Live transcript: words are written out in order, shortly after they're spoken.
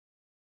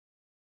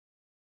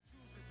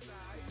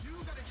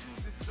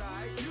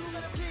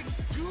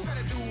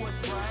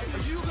what's right, or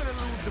you gonna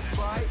lose the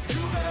fight.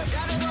 You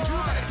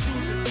gotta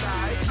choose a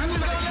side. You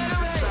gotta choose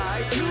a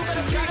side. You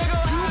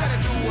gotta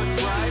do what's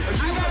right, or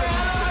you gonna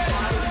lose the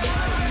fight.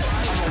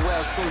 I'm a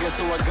well slinger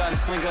to a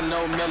gunslinger,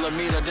 no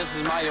millimeter. This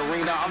is my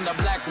arena. I'm the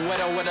black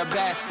widow with a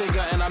bad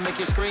stinger, and I make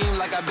you scream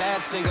like a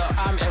bad singer.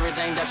 I'm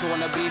everything that you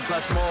wanna be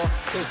plus more.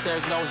 Since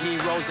there's no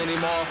heroes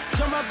anymore,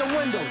 jump out the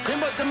window, then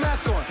put the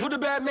mask on. Who the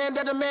bad man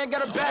that the man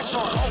got a bash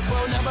on? Hope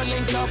we'll never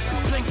link up.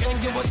 Blink and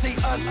you will see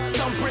us.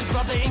 Thumbprints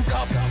about the ink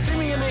up. See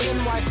me in the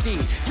NYC.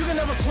 You can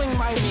never swing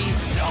my me.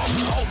 No.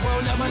 Hope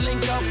we'll never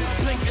link up.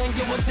 Blink and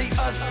you will see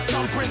us.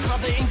 Thumbprints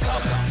about the ink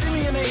up. See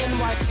me in the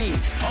NYC.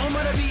 Home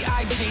of the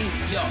B.I.G.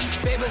 Yo,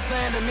 baby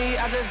slander me.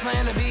 I just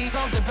plan to be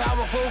something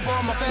powerful for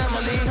my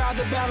family. Try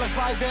to balance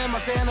life and my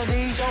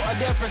sanity. Show a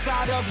different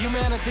side of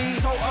humanity.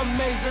 So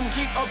amazing.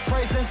 Keep up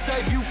praising.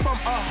 Save you from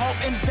a whole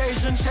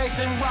invasion.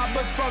 Chasing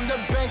robbers from the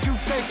bank. You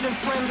facing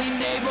friendly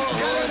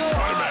neighborhoods.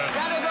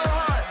 Gotta go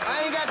hard.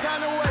 I ain't got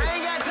time to waste. I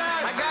ain't got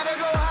time. I gotta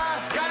go high.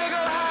 Gotta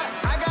go high.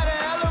 I gotta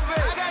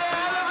elevate.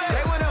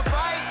 They wanna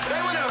fight.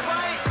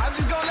 I'm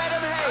just gonna let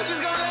them hate.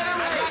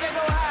 I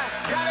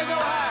gotta go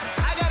high.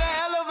 I gotta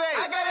elevate.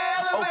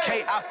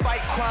 Okay, I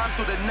fight crime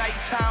through the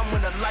nighttime.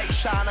 When the light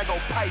shine, I go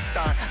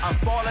python. I'm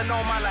falling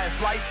on my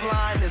last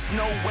lifeline. There's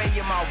no way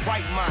in my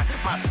right mind.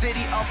 My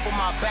city up on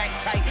my back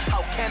tight.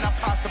 How can I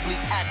possibly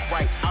act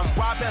right? I'm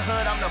Robin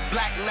Hood, I'm the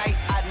Black Knight.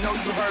 I know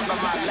you heard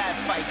about my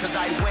last fight, cause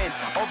I win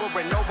over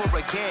and over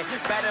again.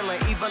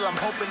 Battling evil, I'm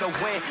hoping to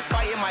win.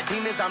 Fighting my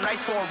demons, I'm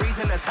nice for a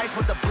reason. Enticed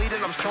with the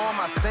bleeding, I'm showing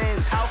my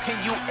sins. How can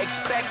you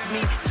expect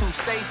me to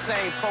stay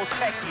sane?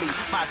 Protect me.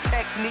 My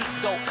technique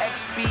go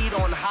X speed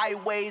on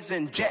highways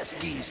and jet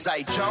skis.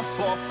 I jump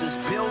off this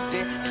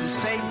building to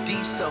save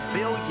these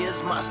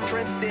civilians. My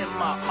strength and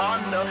my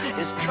honor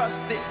is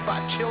trusted by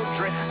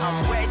children.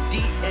 I'm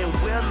ready and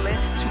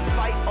willing to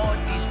fight all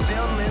these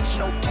villains.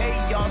 No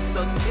chaos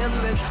or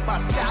killings. My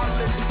style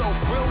is so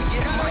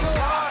brilliant, my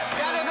God.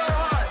 Gotta go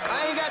hard.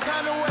 I ain't got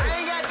time to waste.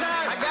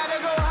 I gotta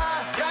go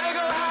high.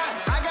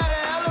 I gotta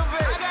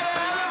elevate.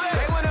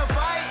 They wanna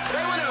fight.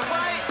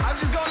 I'm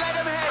just gonna let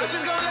them hate.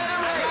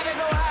 I gotta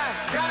go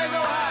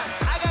high.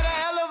 I gotta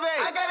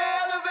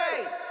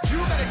elevate. You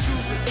gotta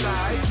choose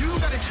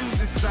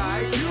a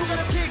side. You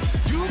gotta pick.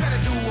 You gotta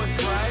do what's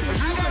right, or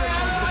you gotta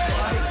lose the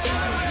fight.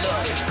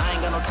 Look, I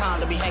ain't got no time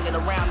to be hanging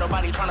around.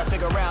 Nobody trying to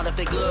figure out if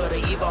they good or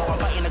evil. I'm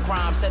fighting the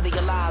crime, saving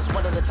your lives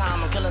one at a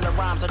time. I'm killing the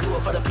rhymes, I do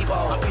it for the people.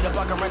 I'm Peter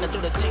Parker running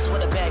through the six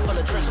with a bag full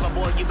of tricks. My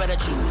boy, you better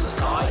choose a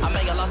side. I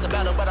may have lost the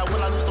battle, but I will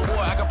not lose the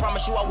war. I can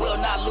promise you I will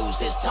not lose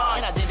this time.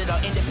 And I did it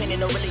all independent,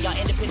 no really all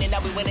independent.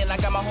 Now we winning. I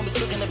got my homies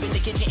cooking up in the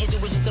kitchen.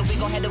 Intuition said we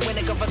gon' have to win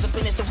it. Cause us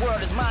finish, the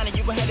world is mine and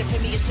you gon' have to pay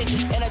me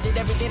attention. And I did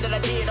everything that I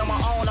did on my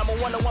own. I'm a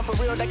one-on-one for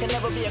real, that can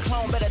never be a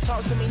clone. Better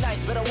talk to me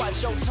nice, better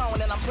watch your tone.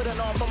 And I'm putting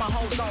on for my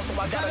home zone, so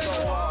I gotta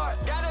go hard.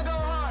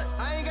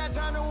 I ain't got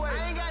time to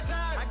waste.